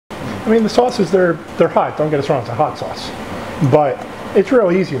I mean, the sauces, they're hot. Don't get us wrong, it's a hot sauce. But it's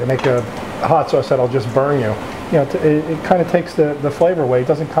real easy to make a hot sauce that'll just burn you. You know, it kind of takes the flavor away. It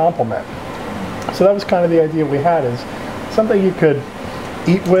doesn't complement. So that was kind of the idea we had, is something you could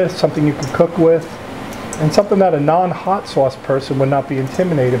eat with, something you could cook with, and something that a non-hot sauce person would not be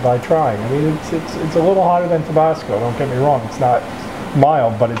intimidated by trying. I mean, it's a little hotter than Tabasco, don't get me wrong. It's not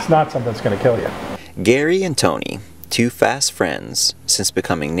mild, but it's not something that's going to kill you. Gary and Tony, two fast friends since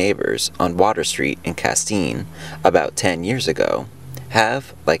becoming neighbors on Water Street in Castine about 10 years ago,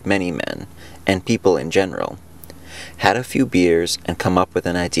 have, like many men, and people in general, had a few beers and come up with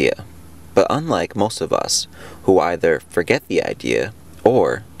an idea. But unlike most of us, who either forget the idea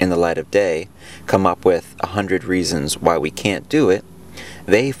or, in the light of day, come up with 100 reasons why we can't do it,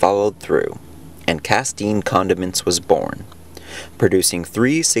 they followed through, and Castine Condiments was born, producing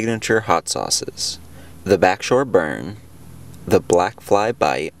 3 signature hot sauces: the Backshore Burn, the Black Fly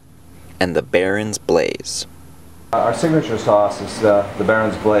Bite, and the Baron's Blaze. Our signature sauce is the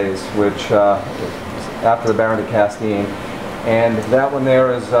Baron's Blaze, which after the Baron de Castine, and that one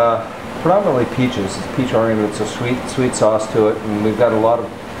there is predominantly peaches. It's peach oriented. It's a sweet sauce to it, and we've got a lot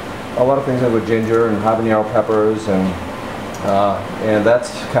of things in with ginger and habanero peppers, and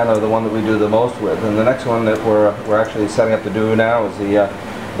that's kind of the one that we do the most with. And the next one that we're actually setting up to do now is the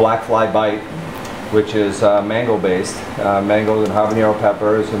Black Fly Bite, which is mango based, mangoes and habanero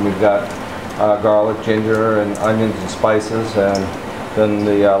peppers, and we've got garlic, ginger, and onions and spices. And then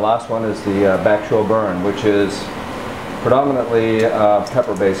the last one is the Backshore Burn, which is predominantly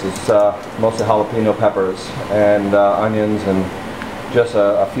pepper based. It's mostly jalapeno peppers and onions and just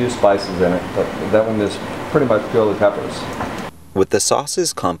a few spices in it. But that one is pretty much purely peppers. With the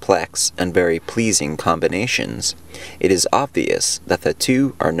sauce's complex and very pleasing combinations, it is obvious that the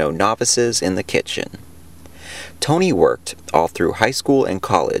two are no novices in the kitchen. Tony worked all through high school and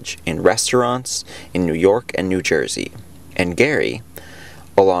college in restaurants in New York and New Jersey, and Gary,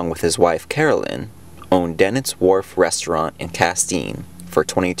 along with his wife Carolyn, owned Dennett's Wharf restaurant in Castine for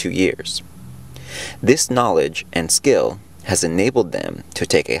 22 years. This knowledge and skill has enabled them to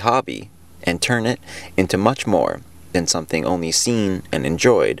take a hobby and turn it into much more than something only seen and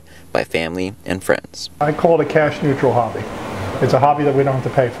enjoyed by family and friends. I call it a cash neutral hobby. It's a hobby that we don't have to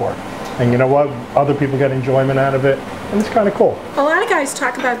pay for. And you know what? Other people get enjoyment out of it, and it's kind of cool. A lot of guys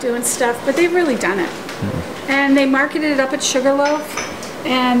talk about doing stuff, but they've really done it. And they marketed it up at Sugarloaf,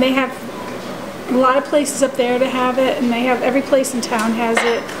 and they have a lot of places up there to have it, and they have every place in town has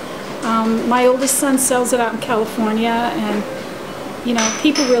it. My oldest son sells it out in California, and you know,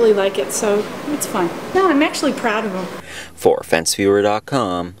 people really like it, so it's fun. No, I'm actually proud of them. For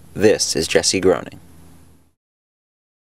Fenceviewer.com, this is Jesse Groening.